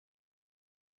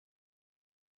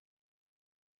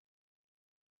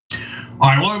All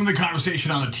right, welcome to the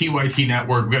conversation on the TYT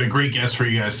network. We've got a great guest for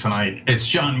you guys tonight. It's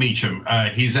Jon Meacham.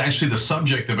 He's actually the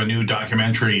subject of a new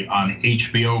documentary on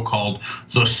HBO called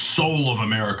The Soul of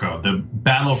America, the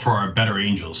Battle for Our Better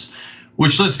Angels,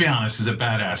 which, let's be honest, is a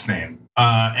badass name.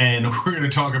 And we're gonna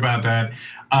talk about that.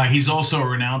 He's also a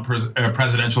renowned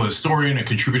presidential historian, a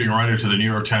contributing writer to the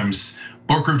New York Times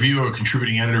Book Review, a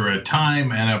contributing editor at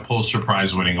Time, and a Pulitzer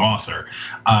Prize winning author.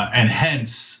 And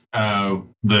hence,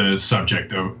 the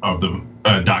subject of the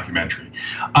documentary.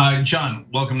 Jon,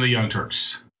 welcome to the Young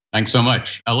Turks. Thanks so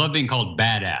much. I love being called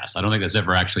badass. I don't think that's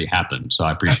ever actually happened, so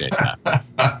I appreciate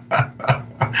that.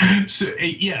 So,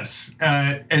 yes,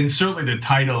 and certainly the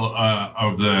title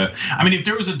of the, I mean, if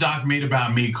there was a doc made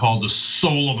about me called The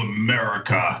Soul of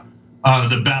America,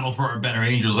 the Battle for Our Better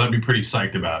Angels, I'd be pretty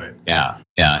psyched about it. Yeah.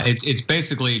 It's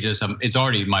basically just, it's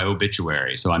already my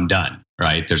obituary, so I'm done,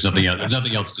 right? There's nothing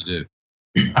else to do.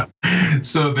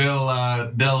 So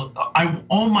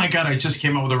oh my God, I just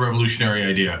came up with a revolutionary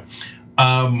idea.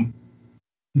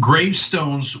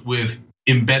 Gravestones with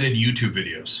embedded YouTube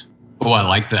videos. Oh, I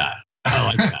like that.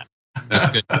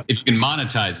 That's good. If you can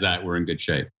monetize that, we're in good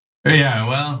shape. Yeah,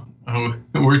 well,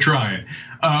 we're trying.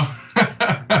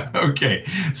 Okay,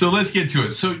 so let's get to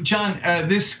it. So, Jon,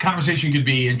 this conversation could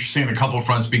be interesting on a couple of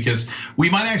fronts because we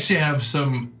might actually have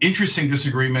some interesting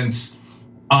disagreements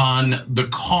on the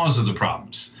cause of the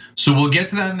problems. So we'll get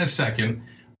to that in a second.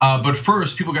 But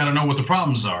first, people got to know what the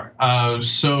problems are.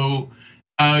 So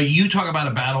you talk about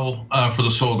a battle for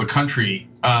the soul of the country.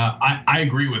 I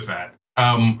agree with that.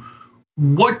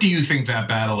 What do you think that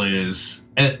battle is?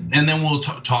 And then we'll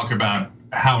talk about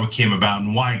how it came about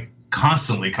and why it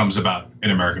constantly comes about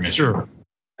in American history. Sure.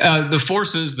 The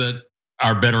forces that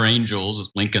our better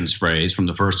angels, Lincoln's phrase from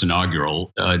the first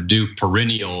inaugural, do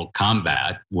perennial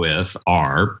combat with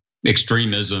are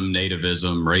extremism,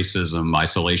 nativism, racism,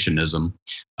 isolationism,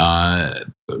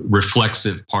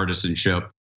 reflexive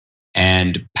partisanship,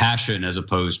 and passion as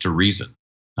opposed to reason.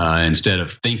 Instead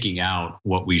of thinking out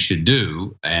what we should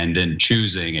do and then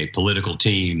choosing a political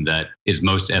team that is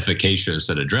most efficacious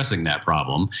at addressing that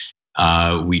problem,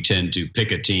 we tend to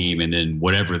pick a team and then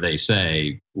whatever they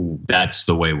say, that's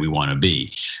the way we want to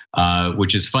be,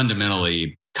 which is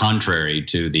fundamentally contrary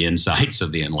to the insights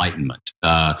of the Enlightenment.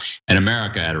 And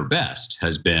America at her best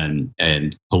has been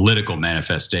a political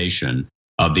manifestation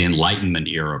of the Enlightenment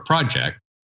era project,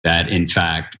 that in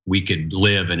fact we could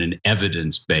live in an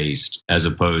evidence-based as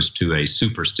opposed to a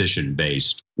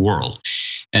superstition-based world.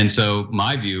 And so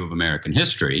my view of American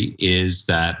history is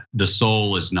that the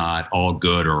soul is not all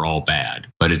good or all bad,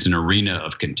 but it's an arena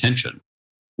of contention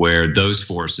where those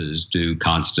forces do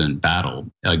constant battle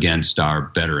against our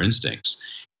better instincts.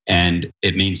 And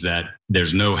it means that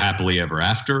there's no happily ever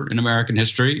after in American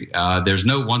history. There's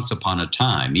no once upon a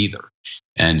time either.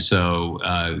 And so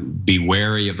be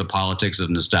wary of the politics of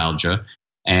nostalgia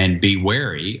and be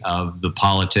wary of the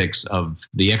politics of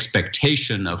the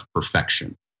expectation of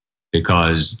perfection,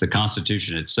 because the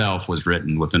Constitution itself was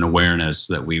written with an awareness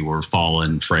that we were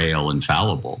fallen, frail, and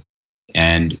fallible.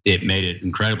 And it made it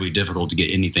incredibly difficult to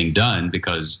get anything done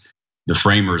because the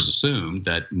framers assumed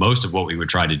that most of what we would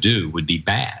try to do would be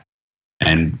bad.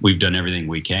 And we've done everything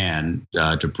we can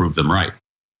to prove them right.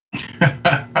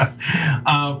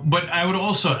 But I would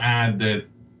also add that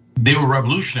they were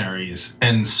revolutionaries,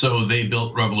 and so they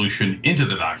built revolution into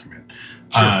the document.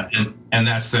 Sure. And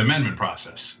that's the amendment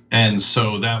process. And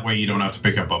so that way you don't have to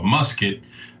pick up a musket.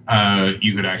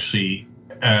 You could actually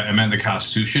amend the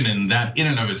Constitution, and that in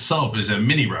and of itself is a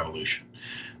mini revolution.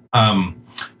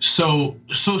 So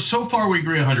far we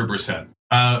agree 100%.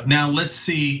 Now let's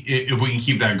see if we can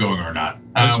keep that going or not.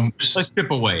 Let's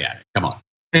chip away at it. Come on.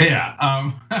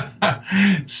 Yeah.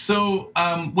 So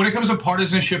when it comes to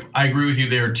partisanship, I agree with you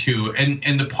there too.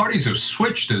 And the parties have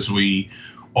switched, as we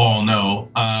all know,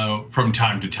 from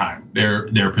time to time,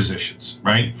 their positions,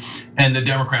 right? And the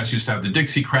Democrats used to have the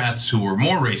Dixiecrats who were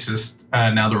more racist.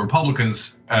 Now the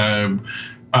Republicans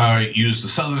used the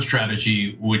Southern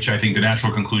strategy, which I think the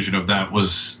natural conclusion of that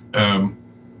was a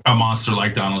monster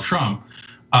like Donald Trump.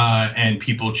 And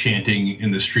people chanting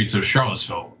in the streets of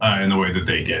Charlottesville in the way that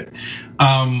they did.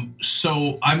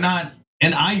 So I'm not,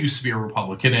 and I used to be a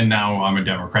Republican and now I'm a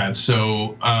Democrat.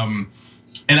 So, and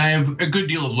I have a good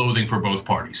deal of loathing for both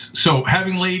parties. So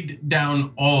having laid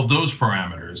down all of those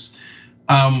parameters,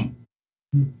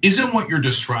 isn't what you're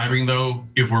describing though,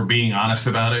 if we're being honest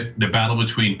about it, the battle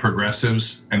between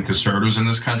progressives and conservatives in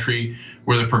this country,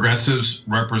 where the progressives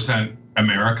represent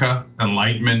America,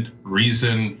 enlightenment,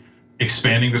 reason,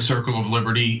 expanding the circle of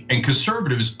liberty, and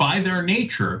conservatives by their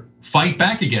nature fight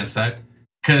back against that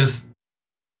because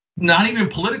not even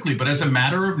politically, but as a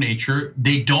matter of nature,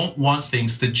 they don't want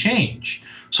things to change.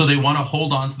 So they want to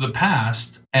hold on to the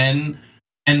past, and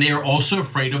they are also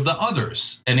afraid of the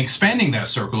others and expanding that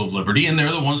circle of liberty. And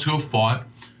they're the ones who have fought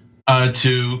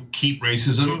to keep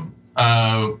racism,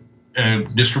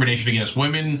 discrimination against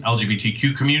women,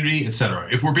 LGBTQ community, etc.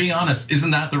 If we're being honest,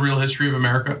 isn't that the real history of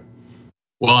America?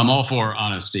 Well, I'm all for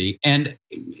honesty, and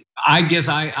I guess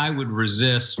I would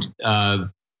resist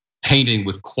painting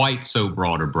with quite so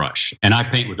broad a brush, and I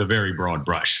paint with a very broad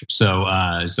brush. So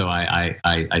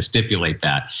I stipulate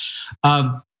that.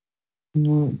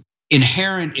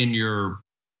 Inherent in your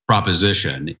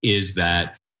proposition is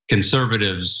that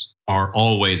conservatives are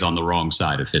always on the wrong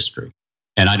side of history,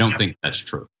 and I don't think that's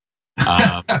true.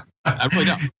 I really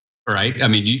don't. Right? I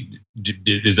mean,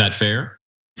 is that fair?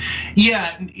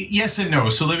 Yeah, yes and no.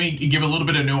 So let me give a little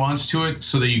bit of nuance to it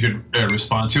so that you could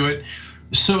respond to it.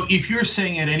 So if you're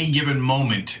saying at any given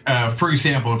moment, for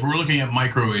example, if we're looking at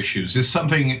micro issues, is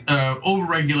something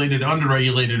overregulated,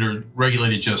 underregulated, or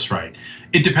regulated just right?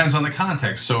 It depends on the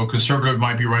context. So a conservative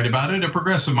might be right about it, a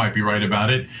progressive might be right about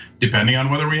it, depending on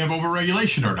whether we have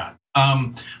overregulation or not.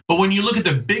 But when you look at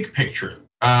the big picture,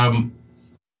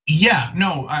 yeah,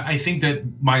 no, I think that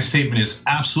my statement is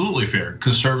absolutely fair.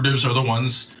 Conservatives are the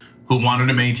ones who wanted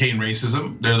to maintain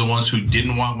racism. They're the ones who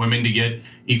didn't want women to get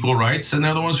equal rights, and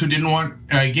they're the ones who didn't want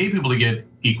gay people to get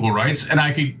equal rights. And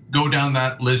I could go down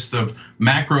that list of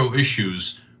macro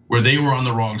issues where they were on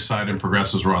the wrong side and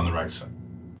progressives were on the right side.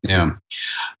 Yeah,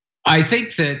 I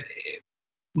think that,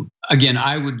 again,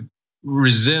 I would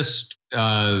resist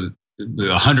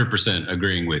 100%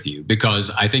 agreeing with you,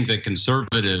 because I think that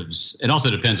conservatives, it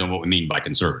also depends on what we mean by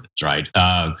conservatives, right?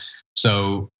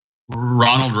 So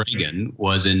Ronald Reagan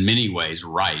was in many ways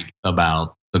right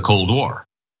about the Cold War.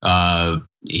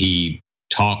 He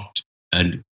talked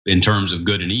in terms of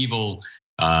good and evil.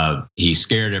 He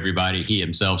scared everybody. He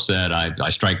himself said, I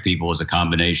strike people as a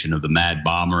combination of the Mad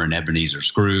Bomber and Ebenezer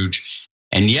Scrooge.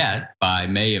 And yet, by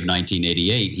May of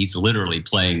 1988, he's literally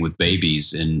playing with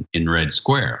babies in Red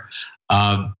Square.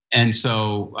 And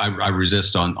so I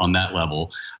resist on that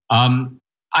level.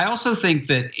 I also think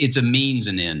that it's a means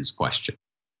and ends question,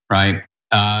 right?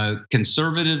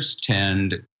 Conservatives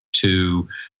tend to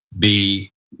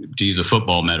be, to use a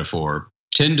football metaphor,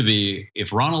 tend to be,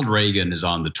 if Ronald Reagan is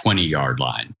on the 20-yard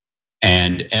line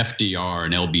and FDR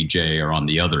and LBJ are on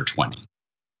the other 20,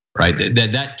 right?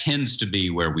 That tends to be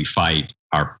where we fight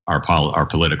our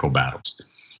political battles.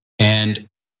 And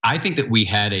I think that we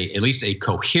had at least a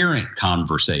coherent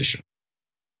conversation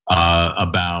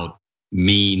about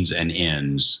means and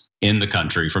ends in the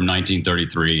country from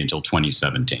 1933 until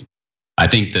 2017. I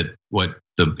think that what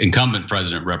the incumbent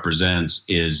president represents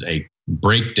is a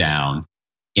breakdown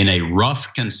in a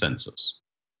rough consensus,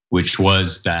 which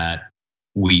was that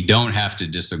we don't have to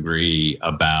disagree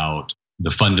about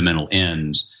the fundamental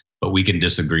ends, but we can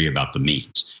disagree about the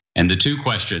means. And the two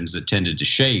questions that tended to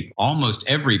shape almost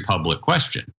every public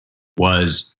question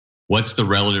was, what's the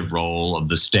relative role of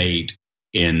the state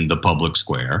in the public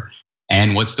square?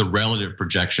 And what's the relative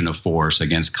projection of force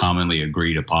against commonly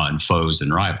agreed upon foes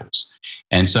and rivals?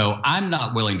 And so I'm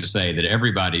not willing to say that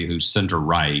everybody who's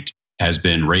center-right has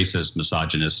been racist,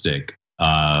 misogynistic,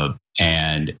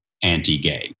 and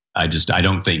anti-gay. I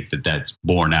don't think that that's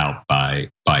borne out by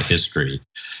history.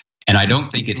 And I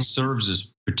don't think it serves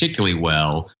us particularly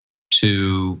well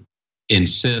to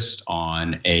insist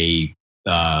on a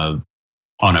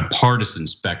partisan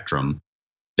spectrum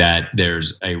that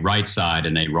there's a right side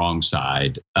and a wrong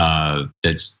side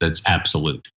that's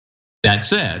absolute. That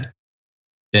said,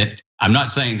 that I'm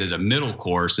not saying that a middle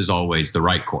course is always the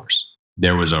right course.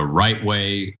 There was a right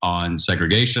way on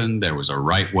segregation. There was a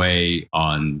right way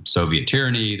on Soviet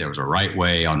tyranny. There was a right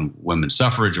way on women's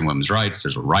suffrage and women's rights.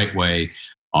 There's a right way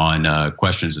on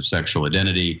questions of sexual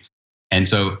identity. And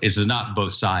so this is not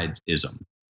both sides-ism.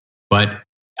 But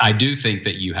I do think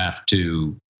that you have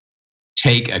to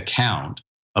take account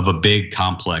of a big,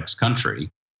 complex country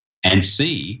and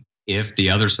see if the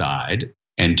other side,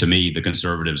 and to me, the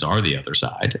conservatives are the other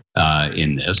side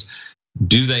in this,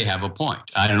 do they have a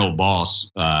point? I had an old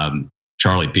boss,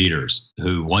 Charlie Peters,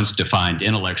 who once defined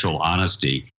intellectual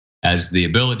honesty as the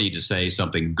ability to say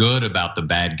something good about the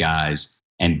bad guys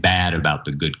and bad about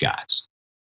the good guys.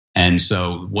 And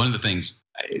so one of the things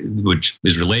which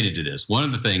is related to this, one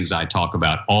of the things I talk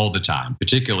about all the time,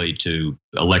 particularly to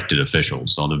elected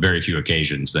officials on the very few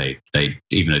occasions they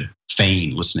even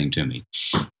feign listening to me,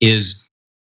 is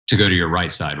to go to your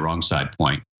right side, wrong side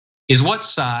point, is what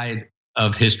side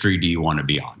of history do you want to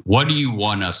be on? What do you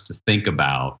want us to think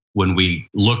about when we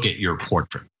look at your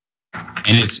portrait?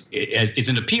 And it's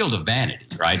an appeal to vanity,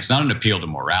 right? It's not an appeal to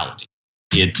morality.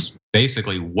 It's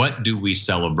basically, what do we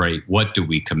celebrate? What do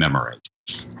we commemorate?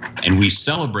 And we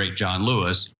celebrate John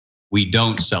Lewis. We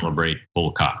don't celebrate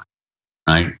Bull Connor,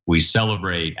 right? We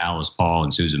celebrate Alice Paul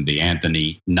and Susan B.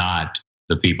 Anthony, not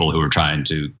the people who are trying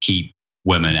to keep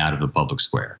women out of the public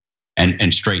square,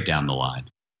 and straight down the line.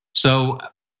 So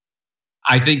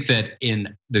I think that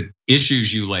in the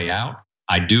issues you lay out,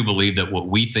 I do believe that what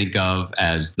we think of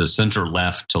as the center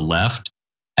left to left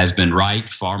has been right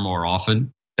far more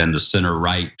often than the center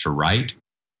right to right.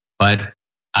 But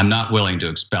I'm not willing to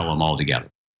expel them altogether.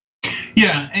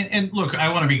 Yeah, and look,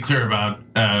 I want to be clear about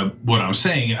what I'm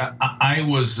saying. I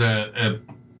was a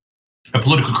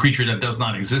political creature that does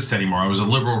not exist anymore. I was a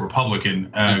liberal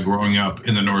Republican growing up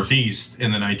in the Northeast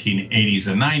in the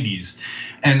 1980s and 90s.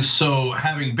 And so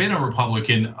having been a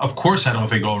Republican, of course, I don't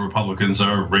think all Republicans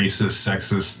are racist,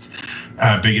 sexist,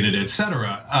 bigoted, et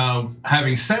cetera.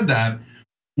 Having said that,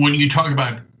 when you talk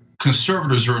about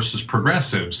conservatives versus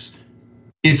progressives,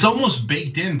 it's almost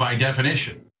baked in by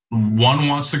definition. One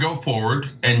wants to go forward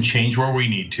and change where we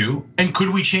need to. And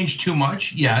could we change too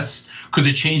much? Yes. Could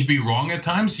the change be wrong at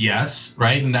times? Yes,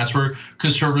 right? And that's where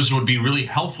conservatives would be really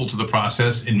helpful to the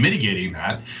process in mitigating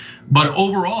that. But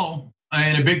overall,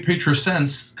 in a big picture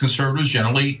sense, conservatives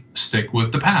generally stick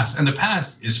with the past. And the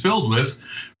past is filled with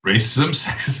racism,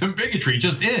 sexism, bigotry. It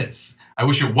just is. I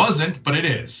wish it wasn't, but it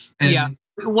is. And yeah.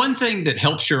 One thing that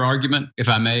helps your argument, if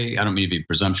I may, I don't mean to be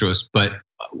presumptuous, but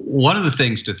one of the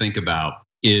things to think about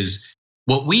is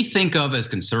what we think of as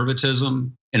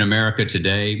conservatism in America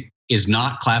today is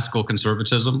not classical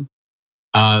conservatism.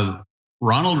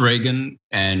 Ronald Reagan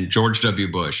and George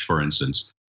W. Bush, for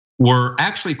instance, were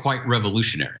actually quite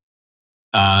revolutionary.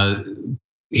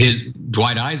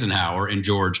 Dwight Eisenhower and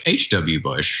George H.W.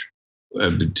 Bush,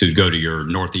 to go to your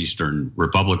Northeastern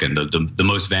Republican, the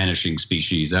most vanishing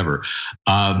species ever,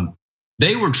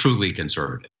 they were truly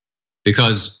conservative,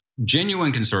 because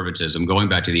genuine conservatism, going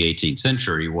back to the 18th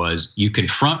century, was you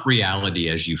confront reality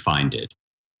as you find it,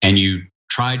 and you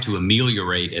try to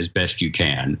ameliorate as best you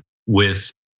can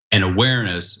with an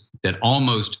awareness that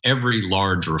almost every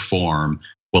large reform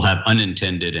will have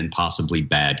unintended and possibly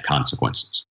bad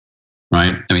consequences,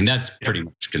 right? I mean, that's pretty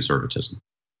much conservatism.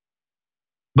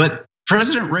 But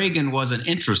President Reagan wasn't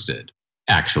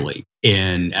actually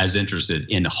interested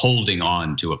in holding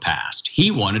on to a past.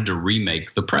 He wanted to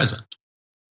remake the present.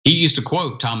 He used to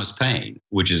quote Thomas Paine,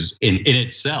 which is in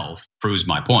itself proves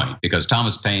my point, because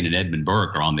Thomas Paine and Edmund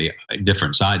Burke are on the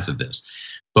different sides of this.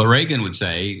 But Reagan would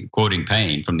say, quoting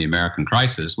Paine from The American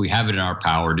Crisis, "We have it in our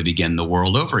power to begin the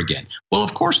world over again." Well,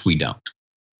 of course we don't.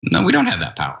 No, we don't have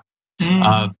that power.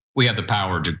 We have the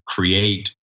power to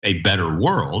create a better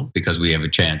world because we have a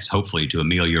chance, hopefully, to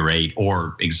ameliorate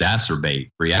or exacerbate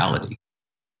reality.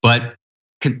 But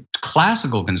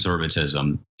classical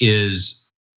conservatism is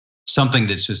something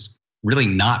that's just really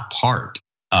not part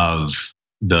of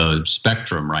the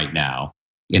spectrum right now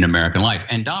in American life.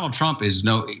 And Donald Trump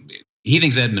he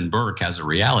thinks Edmund Burke has a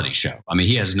reality show. I mean,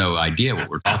 he has no idea what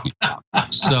we're talking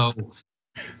about. So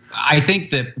I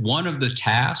think that one of the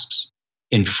tasks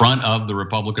in front of the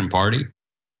Republican Party,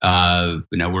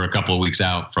 we're a couple of weeks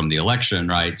out from the election,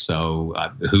 right? So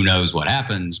who knows what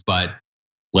happens, but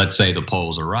let's say the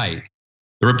polls are right.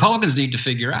 The Republicans need to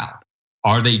figure out,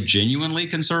 are they genuinely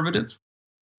conservative,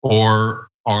 or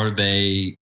are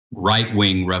they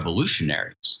right-wing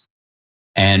revolutionaries?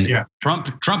 And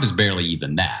Trump is barely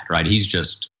even that, right? He's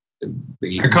just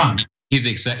he's the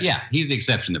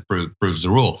exception that proves the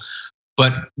rule.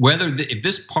 But if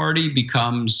this party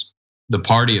becomes the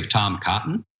party of Tom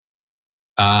Cotton,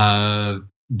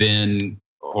 then,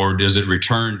 or does it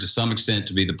return to some extent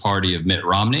to be the party of Mitt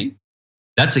Romney?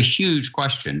 That's a huge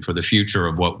question for the future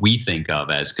of what we think of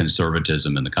as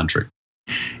conservatism in the country.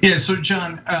 Yeah, so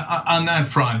John, on that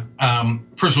front,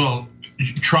 first of all,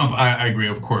 Trump, I agree,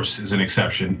 of course, is an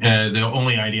exception. The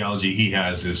only ideology he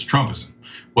has is Trumpism.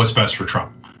 What's best for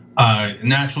Trump?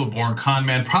 Natural born con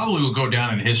man, probably will go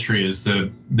down in history as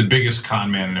the biggest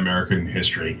con man in American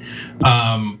history.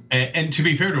 And to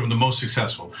be fair to him, the most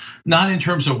successful. Not in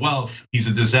terms of wealth, he's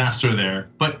a disaster there,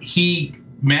 but he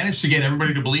managed to get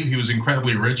everybody to believe he was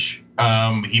incredibly rich.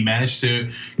 He managed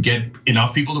to get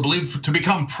enough people to believe to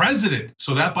become president.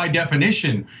 So that by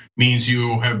definition means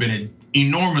you have been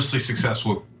enormously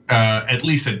successful, at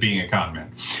least at being a con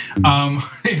man,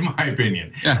 in my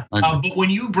opinion. Yeah, but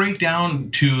when you break down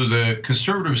to the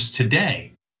conservatives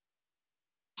today,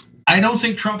 I don't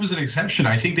think Trump is an exception.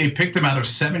 I think they picked him out of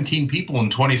 17 people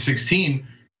in 2016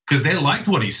 because they liked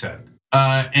what he said.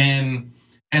 And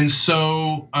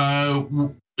so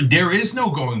there is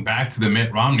no going back to the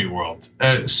Mitt Romney world.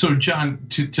 So John,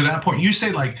 to that point, you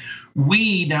say like,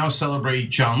 we now celebrate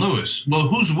John Lewis. Well,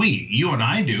 who's we? You and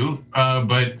I do,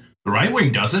 but the right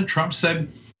wing doesn't. Trump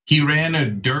said he ran a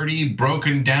dirty,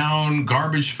 broken down,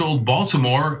 garbage filled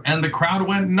Baltimore, and the crowd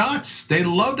went nuts. They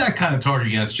love that kind of talk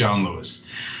against John Lewis.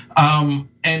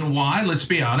 And why? Let's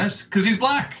be honest, because he's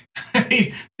black.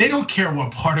 They don't care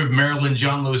what part of Maryland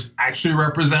John Lewis actually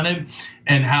represented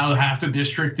and how half the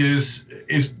district is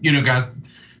got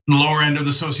the lower end of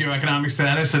the socioeconomic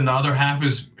status and the other half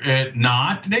is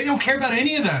not. They don't care about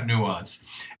any of that nuance.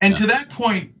 And to that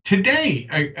point, today,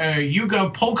 a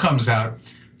YouGov poll comes out,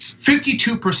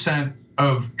 52%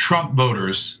 of Trump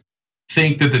voters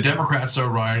think that the Democrats are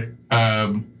right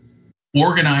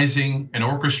organizing and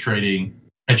orchestrating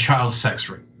a child sex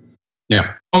ring.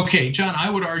 Yeah. Okay, John, I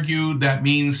would argue that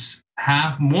means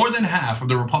more than half of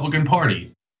the Republican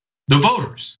Party, the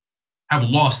voters, have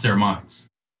lost their minds.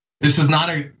 This is not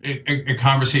a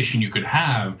conversation you could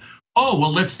have. Oh,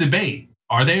 well, let's debate.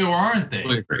 Are they or aren't they?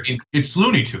 Totally agree. It's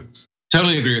Looney Tunes.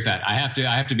 Totally agree with that. I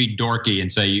have to be dorky and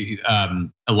say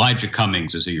Elijah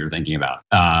Cummings is who you're thinking about.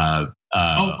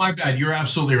 Oh, my bad. You're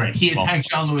absolutely right. He attacked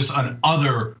John Lewis on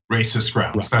other racist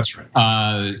grounds. That's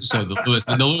right. So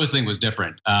the Lewis thing was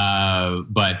different,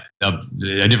 but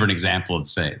a different example of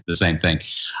the same thing.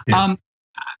 Yeah.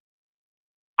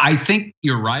 I think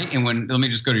you're right. And let me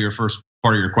just go to your first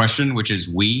part of your question, which is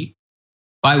we.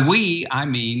 By we, I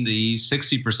mean the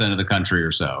 60% of the country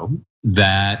or so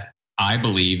that I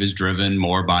believe is driven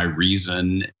more by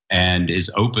reason and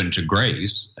is open to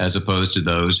grace, as opposed to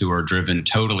those who are driven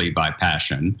totally by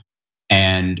passion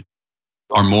and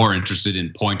are more interested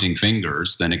in pointing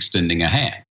fingers than extending a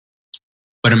hand.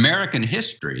 But American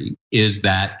history is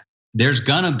that there's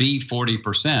gonna be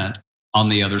 40% on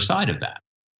the other side of that.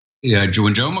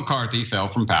 When Joe McCarthy fell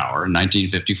from power in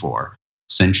 1954,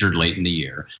 censured late in the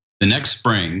year, the next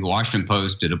spring, the Washington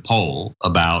Post did a poll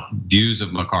about views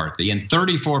of McCarthy, and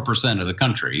 34% of the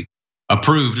country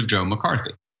approved of Joe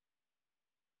McCarthy.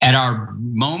 At our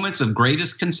moments of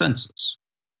greatest consensus,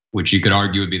 which you could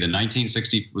argue would be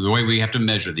the way we have to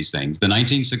measure these things, the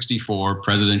 1964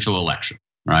 presidential election,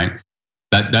 right?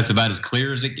 That's about as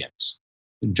clear as it gets.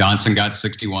 Johnson got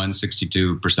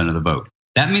 62% of the vote.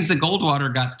 That means that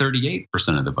Goldwater got 38%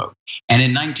 of the vote. And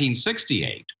in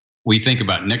 1968, we think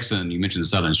about Nixon, you mentioned the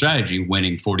Southern Strategy,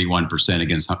 winning 41%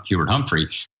 against Hubert Humphrey.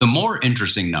 The more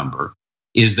interesting number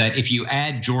is that if you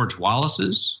add George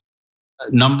Wallace's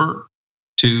number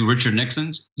to Richard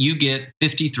Nixon's, you get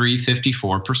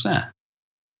 54%.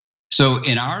 So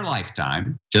in our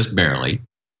lifetime, just barely,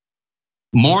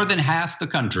 more than half the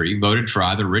country voted for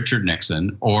either Richard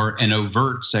Nixon or an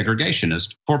overt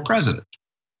segregationist for president.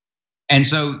 And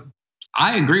so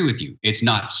I agree with you, it's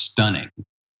not stunning.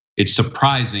 It's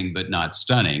surprising, but not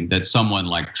stunning, that someone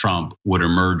like Trump would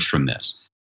emerge from this.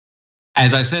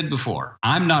 As I said before,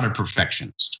 I'm not a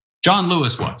perfectionist. John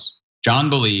Lewis was. John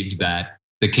believed that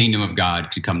the kingdom of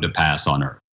God could come to pass on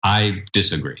earth. I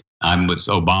disagree. I'm with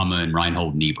Obama and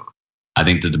Reinhold Niebuhr. I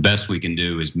think that the best we can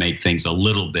do is make things a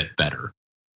little bit better.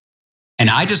 And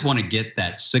I just want to get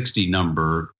that 60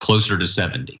 number closer to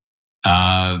 70.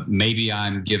 Maybe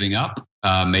I'm giving up.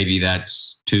 Maybe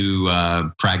that's too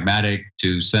pragmatic,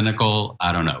 too cynical.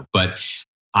 I don't know. But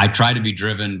I try to be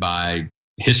driven by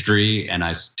history, and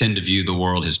I tend to view the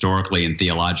world historically and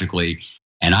theologically.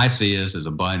 And I see us as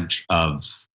a bunch of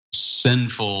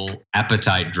sinful,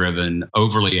 appetite-driven,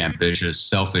 overly ambitious,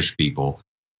 selfish people.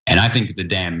 And I think the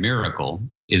damn miracle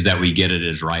is that we get it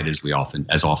as right as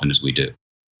often as we do.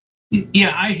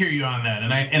 Yeah, I hear you on that.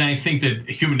 And I think that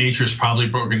human nature is probably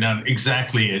broken down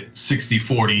exactly at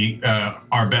 60-40.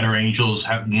 Our better angels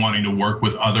wanting to work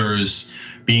with others,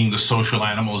 being the social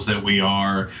animals that we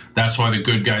are. That's why the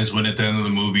good guys win at the end of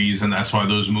the movies, and that's why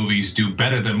those movies do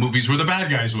better than movies where the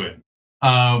bad guys win.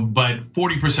 But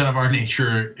 40% of our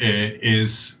nature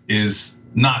is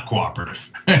not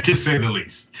cooperative, to say the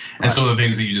least. And some of the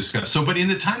things that you discussed. So, but in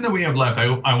the time that we have left,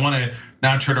 I want to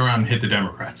now turn around and hit the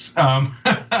Democrats.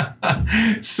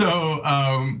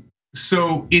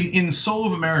 So in Soul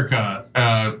of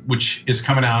America, which is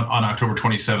coming out on October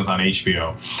 27th on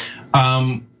HBO,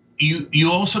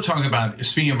 you also talk about,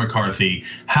 speaking of McCarthy,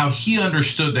 how he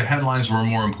understood the headlines were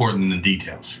more important than the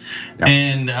details. Yep.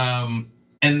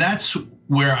 And that's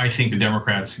where I think the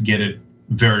Democrats get it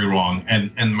very wrong,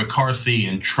 and McCarthy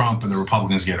and Trump and the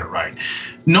Republicans get it right.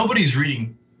 Nobody's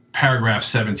reading paragraph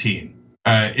 17.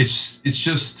 It's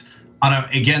just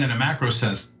again, in a macro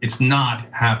sense, it's not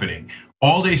happening.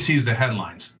 All they see is the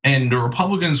headlines, and the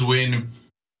Republicans win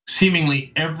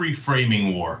seemingly every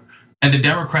framing war, and the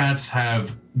Democrats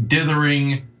have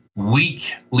dithering,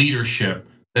 weak leadership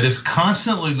that is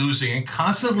constantly losing and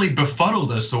constantly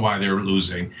befuddled as to why they're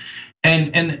losing.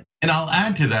 And I'll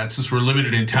add to that, since we're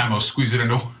limited in time, I'll squeeze it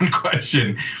into one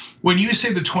question. When you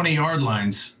say the 20-yard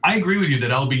lines, I agree with you that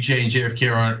LBJ and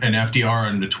JFK and FDR are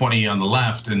on the 20 on the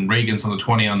left and Reagan's on the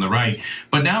 20 on the right.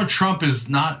 But now Trump is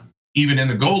not even in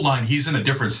the goal line, he's in a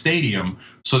different stadium.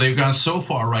 So they've gone so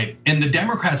far right. And the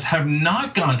Democrats have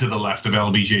not gone to the left of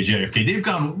LBJ, JFK. They've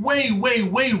gone way, way,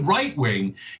 way right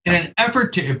wing in an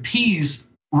effort to appease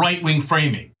right wing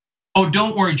framing. Oh,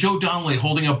 don't worry, Joe Donnelly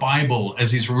holding a Bible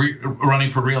as he's running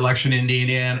for re-election in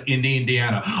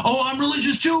Indiana. Oh, I'm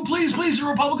religious too. Please, the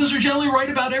Republicans are generally right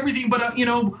about everything, but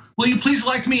will you please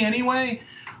elect me anyway?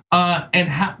 And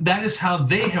that is how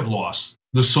they have lost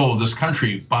the soul of this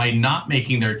country, by not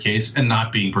making their case and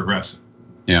not being progressive.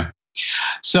 Yeah.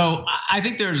 So I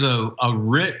think there's a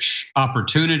rich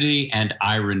opportunity and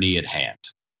irony at hand.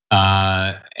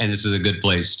 And this is a good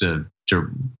place to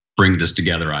bring this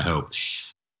together, I hope.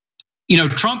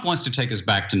 Trump wants to take us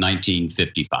back to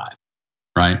 1955,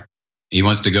 right? He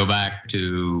wants to go back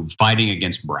to fighting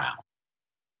against Brown.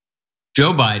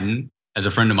 Joe Biden, as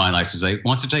a friend of mine likes to say,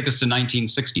 wants to take us to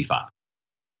 1965.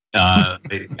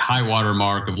 The high water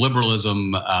mark of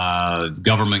liberalism,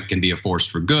 government can be a force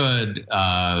for good.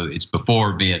 It's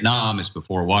before Vietnam, it's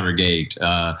before Watergate.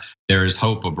 There is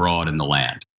hope abroad in the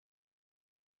land.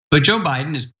 But Joe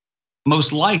Biden is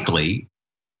most likely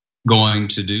going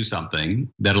to do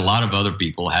something that a lot of other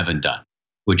people haven't done,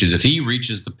 which is if he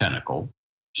reaches the pinnacle,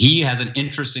 he has an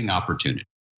interesting opportunity.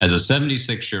 As a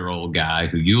 76-year-old guy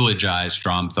who eulogized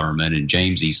Strom Thurmond and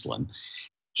James Eastland,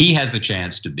 he has the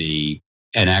chance to be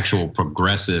an actual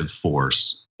progressive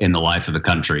force in the life of the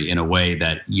country in a way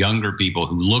that younger people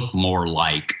who look more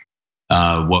like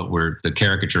the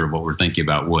caricature of what we're thinking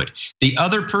about would. The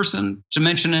other person to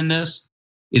mention in this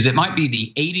is it might be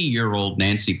the 80-year-old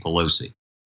Nancy Pelosi,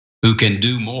 who can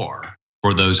do more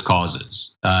for those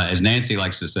causes. As Nancy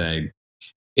likes to say,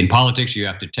 in politics, you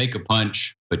have to take a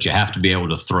punch, but you have to be able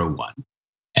to throw one.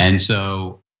 And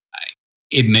so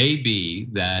it may be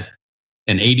that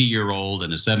an 80-year-old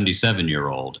and a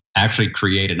 77-year-old actually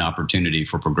create an opportunity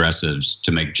for progressives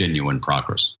to make genuine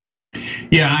progress.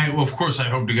 Yeah, of course, I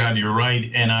hope to God you're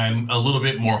right. And I'm a little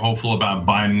bit more hopeful about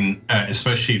Biden,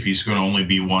 especially if he's going to only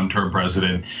be one-term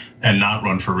president and not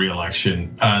run for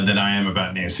re-election, than I am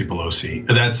about Nancy Pelosi.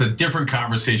 That's a different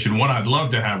conversation, one I'd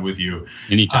love to have with you.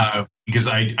 Anytime. Because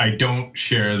I don't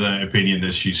share the opinion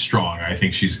that she's strong. I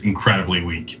think she's incredibly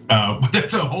weak. But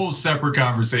that's a whole separate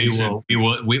conversation.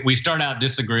 We start out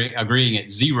agreeing at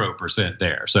 0%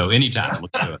 there. So anytime,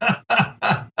 let's do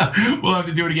it. We'll have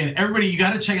to do it again. Everybody, you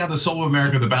got to check out The Soul of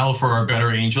America, The Battle for Our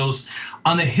Better Angels.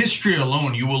 On the history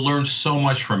alone, you will learn so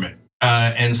much from it.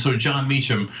 And so, Jon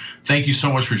Meacham, thank you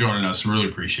so much for joining us. Really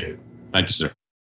appreciate it. Thank you, sir.